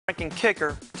striking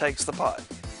kicker takes the pot.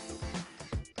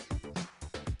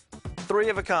 Three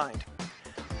of a kind.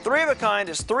 Three of a kind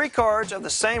is 3 cards of the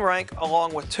same rank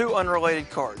along with 2 unrelated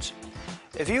cards.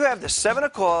 If you have the 7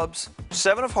 of clubs,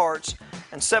 7 of hearts,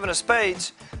 and 7 of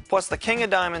spades, plus the king of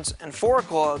diamonds and 4 of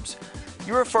clubs,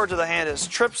 you refer to the hand as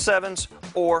trip sevens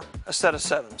or a set of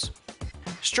sevens.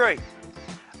 Straight.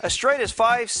 A straight is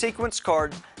 5 sequence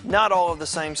cards, not all of the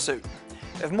same suit.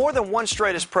 If more than one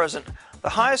straight is present, the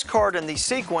highest card in the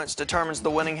sequence determines the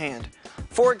winning hand.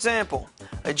 For example,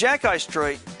 a jack-eye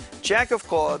straight, jack of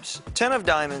clubs, 10 of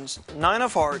diamonds, 9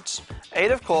 of hearts,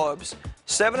 8 of clubs,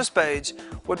 7 of spades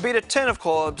would beat a 10 of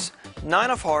clubs,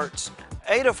 9 of hearts,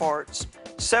 8 of hearts,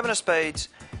 7 of spades,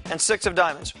 and 6 of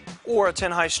diamonds, or a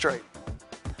 10 high straight.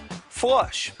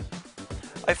 Flush.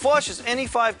 A flush is any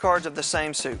 5 cards of the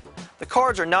same suit. The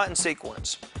cards are not in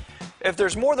sequence. If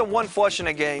there's more than one flush in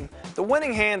a game, the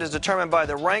winning hand is determined by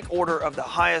the rank order of the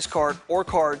highest card or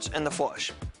cards in the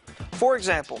flush. For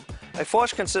example, a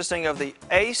flush consisting of the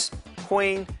ace,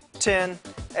 queen, 10,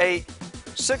 8,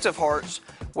 6 of hearts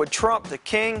would trump the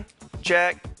king,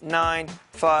 jack, 9,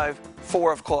 5,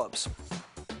 4 of clubs.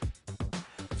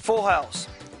 Full house.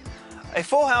 A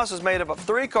full house is made up of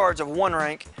 3 cards of one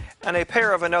rank and a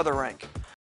pair of another rank.